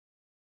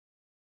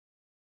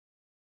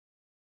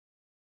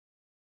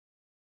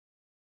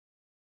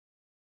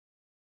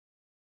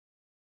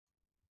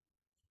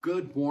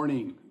Good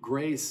morning.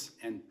 Grace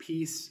and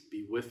peace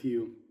be with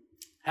you.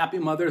 Happy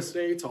Mother's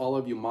Day to all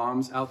of you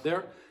moms out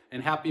there,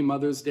 and happy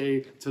Mother's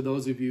Day to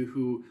those of you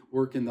who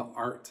work in the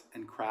art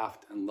and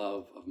craft and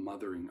love of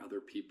mothering other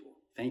people.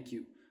 Thank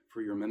you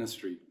for your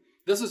ministry.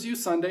 This is Youth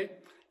Sunday,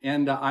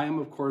 and I am,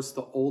 of course,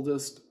 the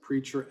oldest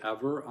preacher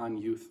ever on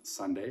Youth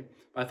Sunday.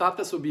 I thought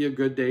this would be a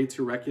good day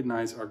to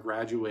recognize our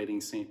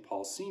graduating St.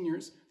 Paul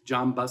seniors,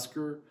 John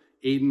Busker,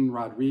 Aiden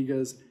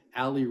Rodriguez,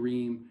 Allie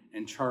Ream,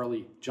 and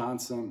Charlie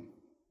Johnson.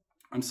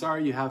 I'm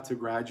sorry you have to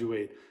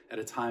graduate at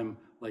a time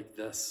like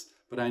this,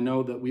 but I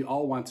know that we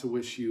all want to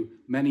wish you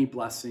many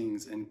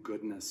blessings and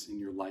goodness in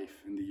your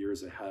life in the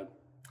years ahead.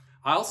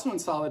 I also, in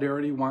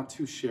solidarity, want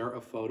to share a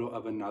photo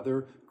of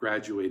another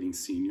graduating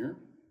senior.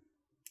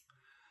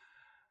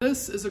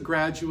 This is a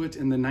graduate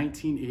in the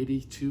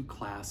 1982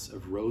 class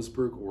of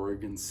Roseburg,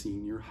 Oregon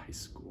Senior High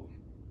School.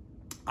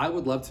 I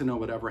would love to know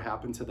whatever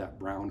happened to that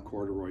brown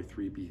corduroy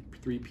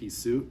three-piece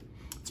suit.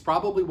 It's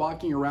probably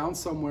walking around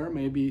somewhere,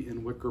 maybe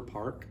in Wicker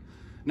Park.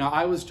 Now,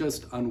 I was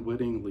just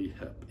unwittingly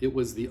hip. It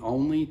was the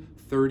only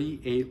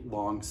 38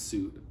 long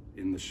suit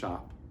in the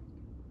shop.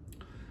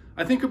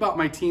 I think about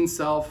my teen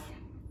self,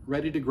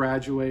 ready to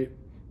graduate,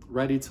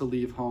 ready to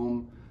leave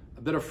home,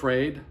 a bit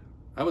afraid.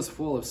 I was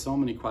full of so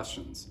many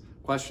questions.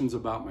 Questions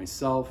about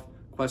myself,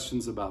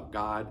 questions about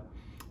God.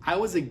 I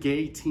was a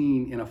gay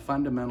teen in a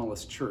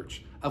fundamentalist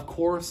church. Of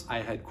course,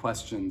 I had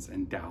questions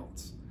and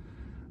doubts,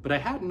 but I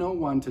had no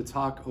one to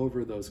talk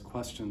over those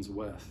questions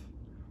with.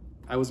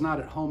 I was not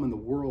at home in the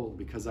world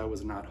because I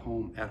was not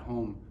at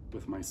home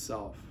with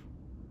myself.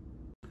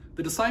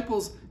 The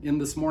disciples in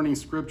this morning's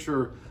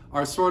scripture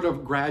are sort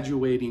of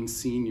graduating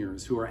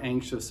seniors who are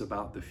anxious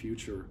about the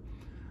future.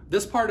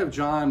 This part of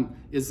John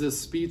is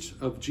this speech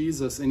of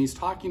Jesus, and he's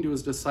talking to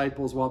his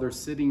disciples while they're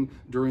sitting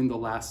during the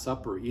Last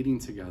Supper, eating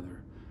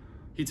together.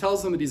 He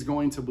tells them that he's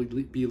going to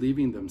be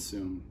leaving them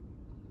soon.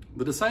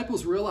 The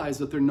disciples realize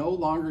that they're no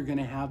longer going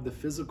to have the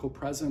physical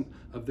presence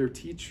of their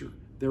teacher,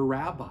 their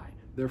rabbi,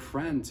 their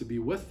friend to be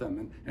with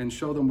them and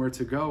show them where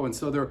to go. And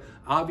so they're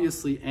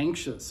obviously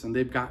anxious and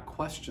they've got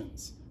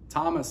questions.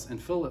 Thomas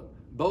and Philip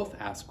both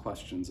ask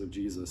questions of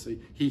Jesus.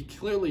 He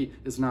clearly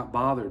is not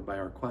bothered by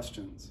our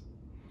questions.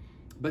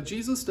 But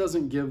Jesus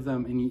doesn't give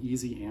them any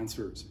easy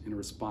answers in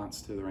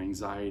response to their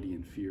anxiety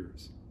and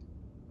fears.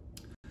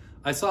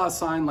 I saw a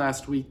sign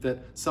last week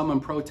that someone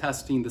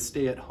protesting the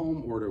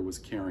stay-at-home order was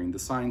carrying. The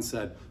sign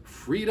said,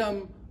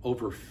 "Freedom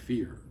over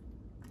fear."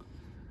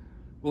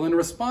 Well, in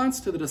response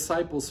to the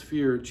disciples'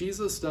 fear,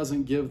 Jesus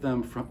doesn't give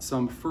them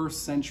some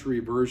first-century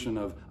version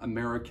of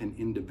American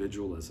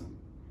individualism.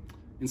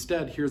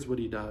 Instead, here's what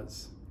he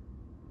does.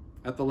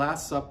 At the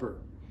Last Supper,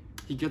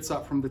 he gets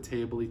up from the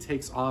table, he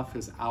takes off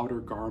his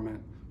outer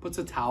garment, puts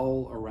a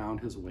towel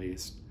around his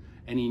waist,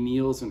 and he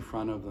kneels in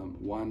front of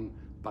them one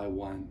by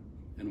one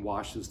and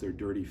washes their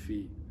dirty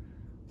feet.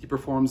 He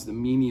performs the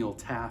menial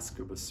task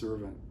of a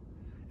servant.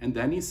 And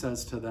then he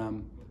says to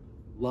them,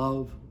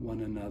 "Love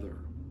one another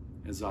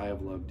as I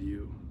have loved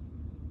you."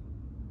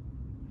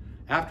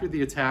 After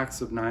the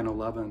attacks of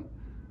 9/11,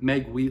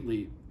 Meg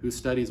Wheatley, who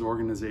studies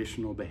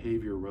organizational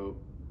behavior,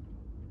 wrote,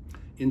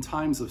 "In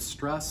times of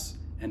stress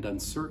and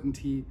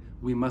uncertainty,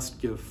 we must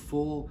give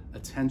full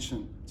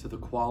attention to the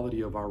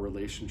quality of our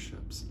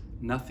relationships.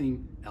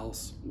 Nothing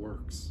else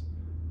works.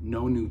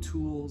 No new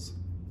tools,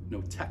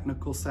 no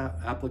technical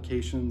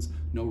applications,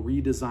 no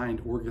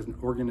redesigned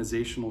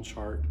organizational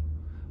chart.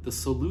 The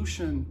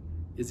solution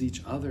is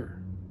each other.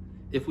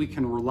 If we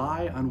can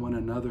rely on one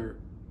another,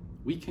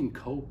 we can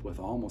cope with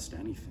almost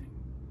anything.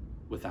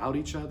 Without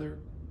each other,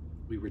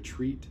 we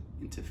retreat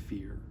into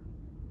fear.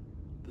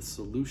 The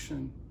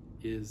solution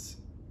is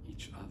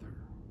each other."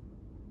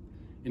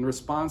 In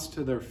response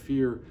to their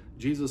fear,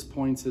 Jesus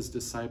points his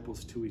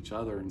disciples to each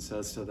other and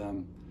says to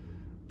them,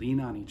 "Lean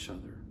on each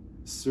other,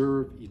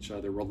 serve each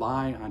other,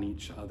 rely on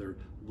each other,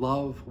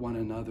 love one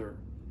another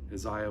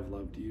as I have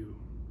loved you."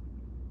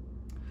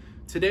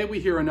 Today we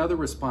hear another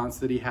response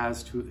that he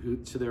has to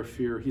their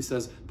fear. He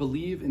says,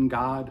 "Believe in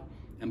God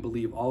and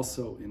believe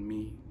also in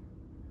me."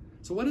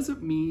 So what does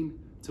it mean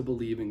to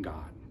believe in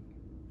God?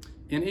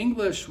 In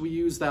English, we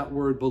use that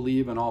word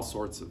believe in all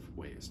sorts of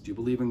ways. Do you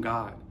believe in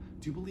God?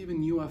 Do you believe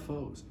in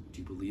UFOs?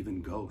 Do you believe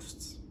in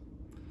ghosts?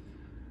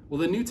 Well,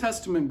 the New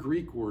Testament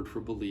Greek word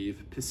for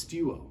believe,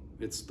 pisteuo,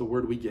 it's the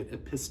word we get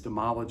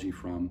epistemology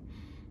from,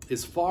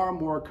 is far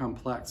more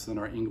complex than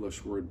our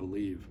English word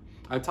believe.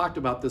 I've talked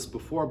about this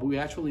before, but we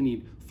actually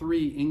need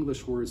 3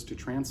 English words to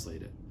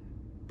translate it.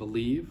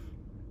 Believe,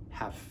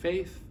 have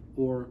faith,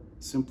 or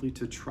simply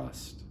to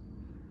trust.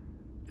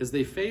 As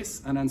they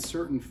face an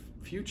uncertain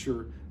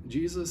future,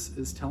 Jesus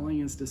is telling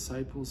his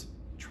disciples,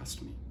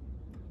 trust me.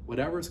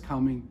 Whatever's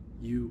coming,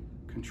 you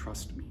can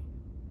trust me.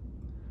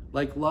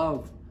 Like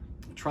love,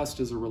 trust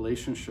is a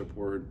relationship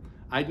word.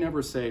 I'd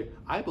never say,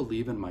 I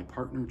believe in my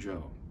partner,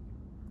 Joe.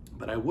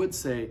 But I would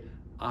say,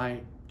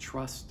 I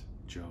trust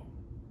Joe.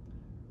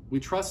 We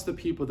trust the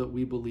people that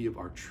we believe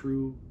are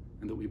true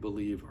and that we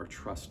believe are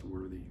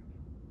trustworthy.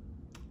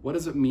 What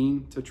does it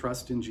mean to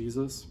trust in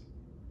Jesus?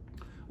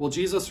 Well,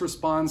 Jesus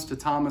responds to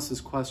Thomas's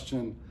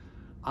question,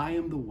 I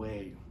am the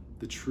way,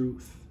 the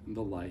truth, and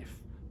the life.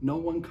 No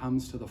one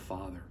comes to the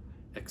Father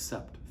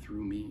except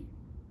through me.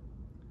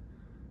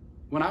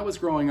 When I was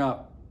growing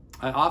up,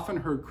 I often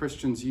heard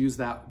Christians use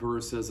that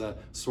verse as a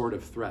sort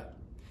of threat.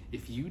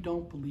 If you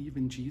don't believe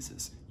in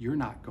Jesus, you're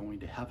not going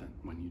to heaven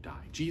when you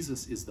die.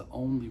 Jesus is the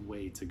only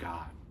way to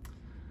God.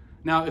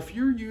 Now, if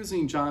you're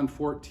using John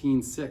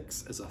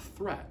 14:6 as a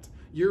threat,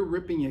 you're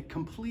ripping it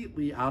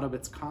completely out of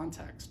its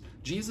context.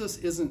 Jesus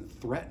isn't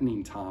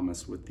threatening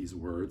Thomas with these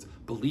words,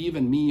 believe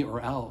in me or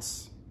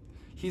else.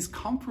 He's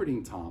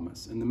comforting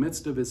Thomas in the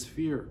midst of his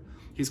fear.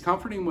 He's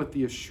comforting with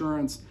the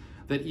assurance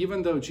that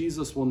even though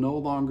Jesus will no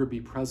longer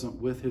be present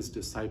with his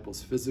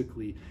disciples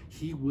physically,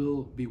 he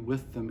will be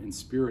with them in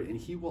spirit, and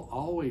he will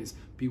always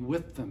be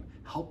with them,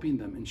 helping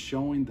them and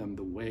showing them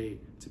the way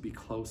to be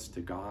close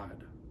to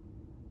God.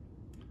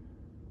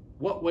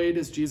 What way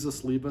does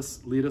Jesus lead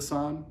us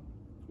on?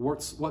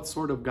 What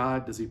sort of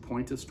God does he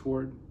point us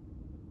toward?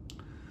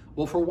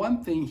 Well, for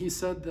one thing, he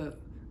said that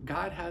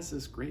God has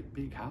this great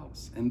big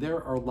house, and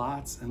there are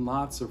lots and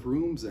lots of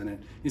rooms in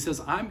it. He says,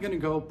 I'm going to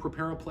go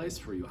prepare a place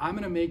for you. I'm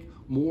going to make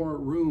more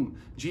room.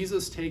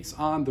 Jesus takes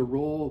on the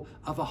role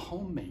of a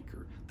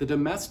homemaker, the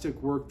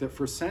domestic work that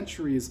for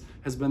centuries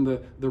has been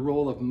the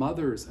role of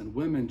mothers and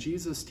women.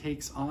 Jesus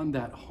takes on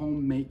that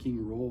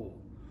homemaking role.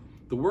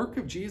 The work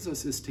of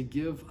Jesus is to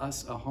give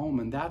us a home,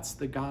 and that's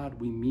the God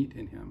we meet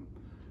in him,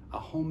 a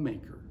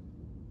homemaker,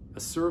 a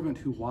servant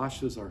who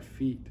washes our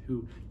feet,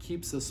 who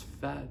keeps us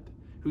fed,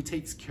 who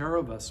takes care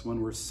of us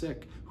when we're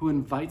sick, who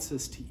invites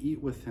us to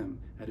eat with him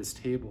at his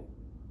table.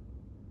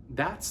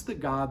 That's the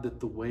God that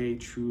the way,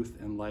 truth,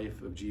 and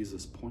life of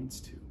Jesus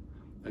points to,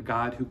 a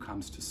God who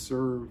comes to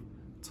serve,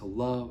 to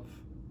love,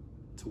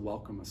 to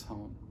welcome us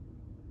home.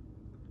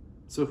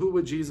 So who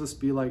would Jesus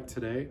be like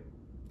today?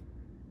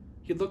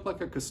 He'd look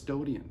like a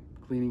custodian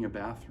cleaning a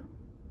bathroom.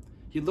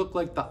 He'd look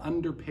like the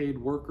underpaid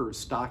workers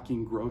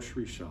stocking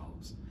grocery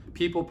shelves,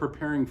 people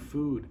preparing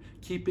food,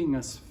 keeping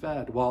us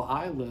fed while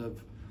I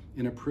live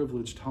in a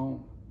privileged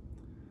home.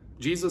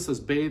 Jesus is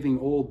bathing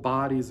old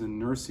bodies in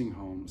nursing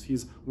homes.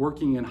 He's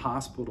working in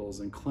hospitals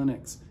and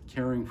clinics,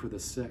 caring for the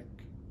sick.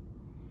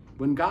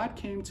 When God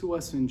came to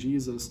us in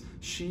Jesus,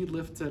 she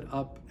lifted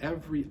up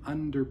every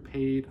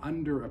underpaid,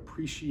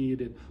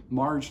 underappreciated,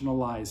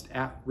 marginalized,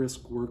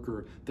 at-risk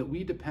worker that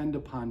we depend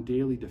upon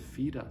daily to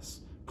feed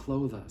us,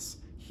 clothe us,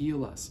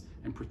 heal us,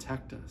 and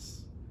protect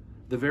us.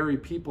 The very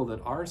people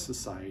that our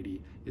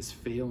society is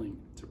failing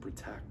to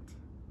protect.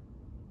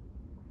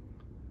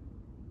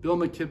 Bill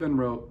McKibben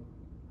wrote,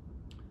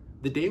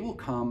 "The day will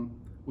come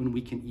when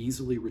we can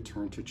easily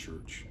return to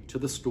church, to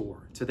the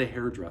store, to the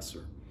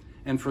hairdresser.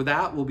 And for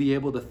that, we'll be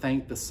able to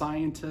thank the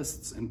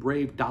scientists and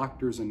brave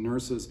doctors and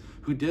nurses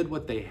who did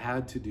what they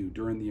had to do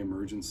during the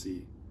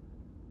emergency.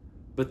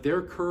 But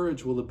their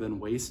courage will have been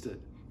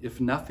wasted if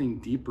nothing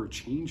deeper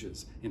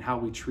changes in how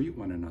we treat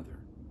one another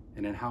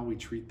and in how we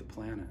treat the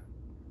planet."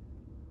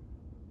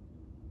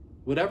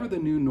 Whatever the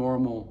new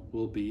normal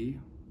will be,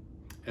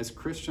 as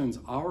Christians,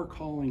 our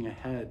calling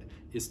ahead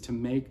is to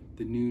make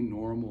the new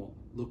normal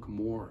look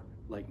more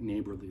like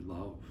neighborly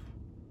love.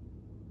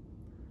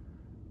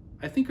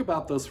 I think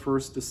about those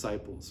first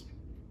disciples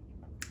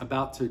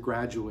about to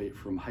graduate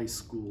from high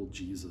school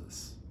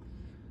Jesus.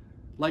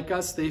 Like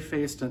us, they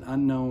faced an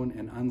unknown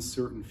and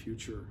uncertain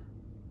future.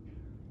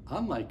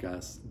 Unlike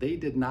us, they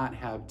did not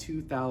have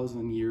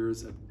 2,000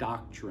 years of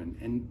doctrine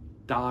and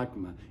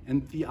dogma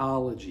and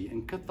theology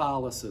and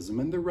Catholicism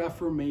and the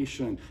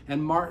Reformation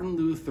and Martin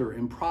Luther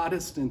and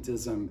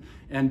Protestantism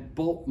and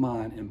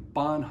Bultmann and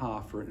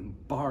Bonhoeffer and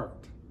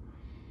Barth.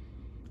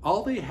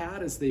 All they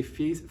had as they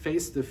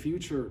faced the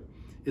future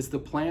is the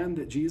plan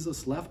that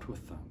Jesus left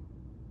with them.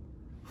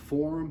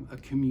 Form a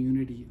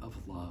community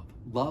of love.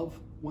 Love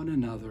one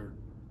another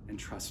and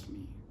trust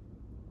me.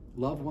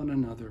 Love one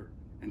another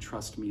and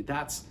trust me.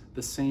 That's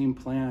the same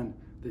plan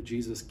that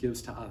Jesus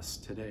gives to us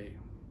today.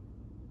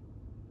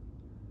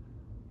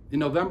 In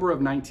November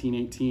of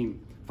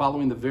 1918,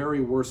 following the very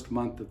worst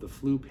month of the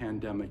flu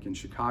pandemic in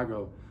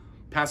Chicago,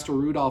 Pastor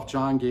Rudolph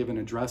John gave an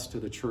address to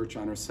the church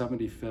on her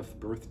 75th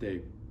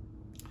birthday.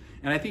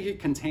 And I think it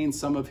contains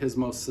some of his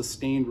most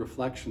sustained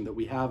reflection that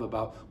we have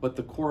about what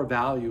the core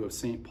value of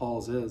St.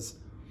 Paul's is.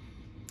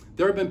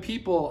 There have been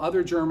people,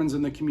 other Germans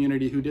in the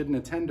community, who didn't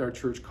attend our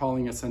church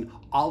calling us an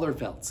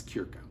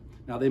Allerweltskirche.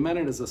 Now, they meant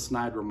it as a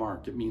snide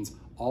remark. It means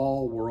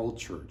all-world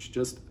church,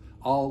 just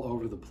all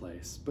over the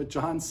place. But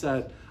John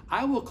said,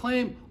 I will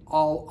claim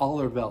all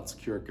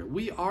Allerweltskirche.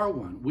 We are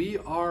one. We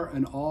are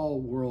an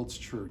all-worlds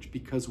church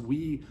because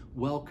we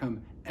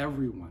welcome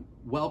everyone.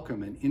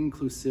 Welcome and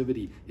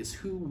inclusivity is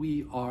who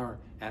we are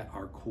at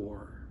our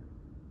core.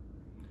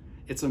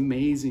 It's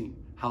amazing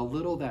how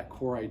little that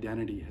core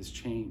identity has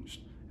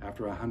changed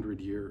after 100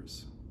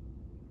 years.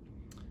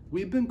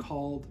 We've been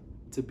called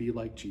to be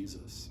like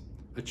Jesus,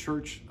 a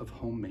church of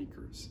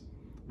homemakers,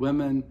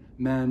 women,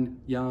 men,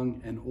 young,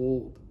 and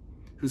old,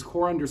 whose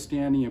core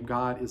understanding of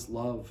God is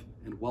love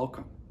and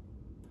welcome.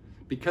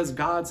 Because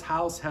God's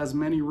house has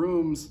many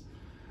rooms,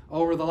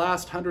 Over the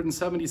last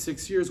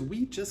 176 years,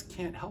 we just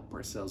can't help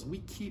ourselves. We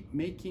keep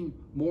making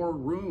more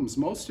rooms.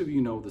 Most of you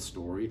know the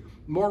story.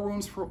 More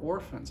rooms for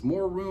orphans,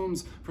 more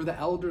rooms for the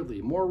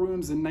elderly, more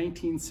rooms in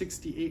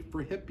 1968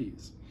 for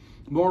hippies,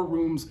 more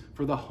rooms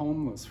for the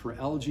homeless, for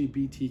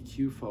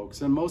LGBTQ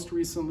folks, and most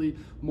recently,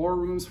 more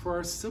rooms for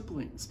our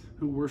siblings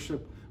who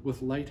worship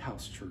with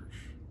Lighthouse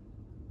Church.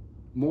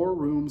 More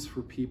rooms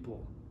for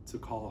people to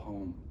call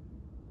home.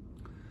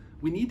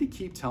 We need to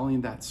keep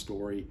telling that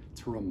story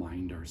to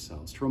remind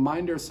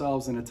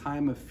ourselves in a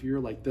time of fear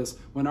like this,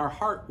 when our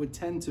heart would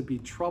tend to be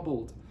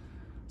troubled,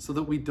 so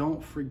that we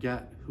don't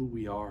forget who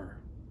we are.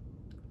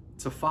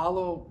 To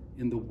follow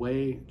in the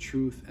way,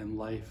 truth, and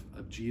life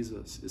of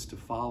Jesus is to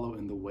follow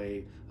in the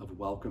way of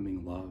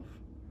welcoming love.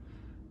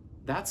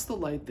 That's the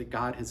light that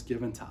God has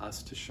given to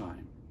us to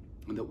shine,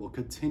 and that will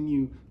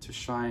continue to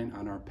shine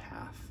on our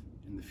path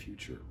in the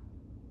future.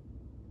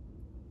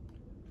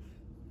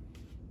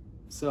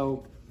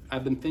 So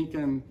I've been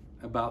thinking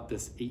about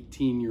this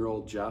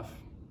 18-year-old Jeff,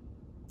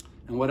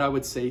 and what I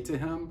would say to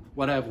him,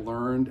 what I've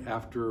learned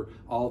after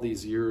all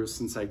these years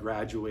since I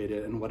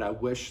graduated, and what I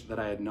wish that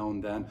I had known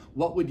then.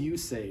 What would you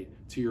say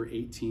to your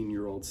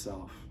 18-year-old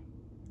self?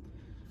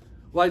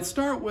 Well, I'd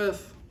start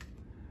with,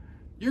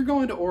 you're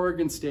going to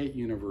Oregon State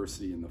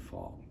University in the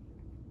fall.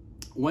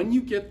 When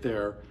you get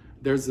there,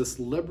 there's this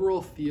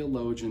liberal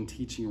theologian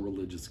teaching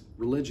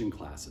religion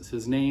classes.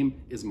 His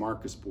name is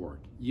Marcus Borg.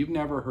 You've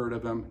never heard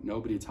of him.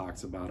 Nobody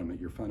talks about him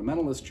at your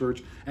fundamentalist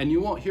church, and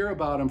you won't hear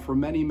about him for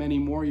many, many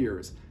more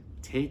years.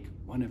 Take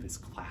one of his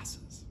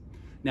classes.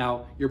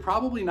 Now, you're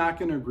probably not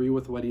going to agree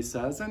with what he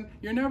says, and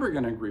you're never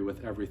going to agree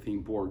with everything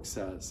Borg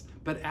says,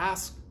 but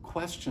ask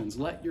questions.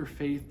 Let your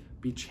faith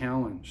be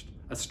challenged.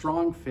 A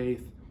strong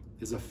faith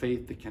is a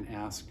faith that can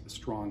ask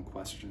strong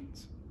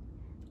questions.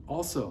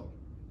 Also,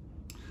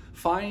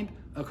 find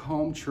a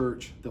home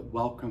church that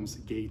welcomes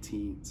gay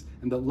teens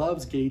and that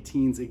loves gay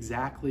teens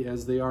exactly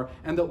as they are,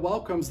 and that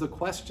welcomes the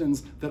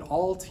questions that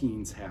all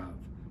teens have.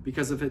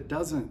 Because if it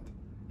doesn't,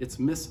 it's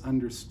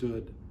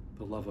misunderstood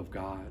the love of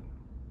God.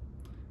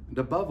 And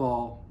above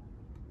all,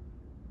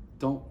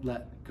 don't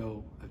let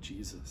go of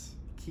Jesus.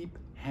 Keep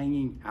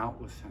hanging out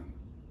with him.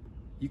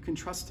 You can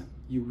trust him.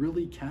 You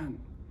really can.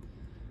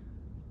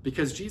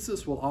 Because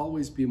Jesus will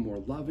always be more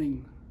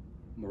loving,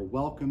 more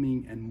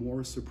welcoming, and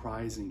more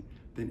surprising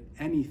than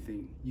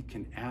anything you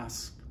can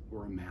ask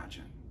or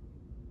imagine.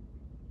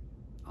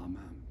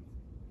 Amen.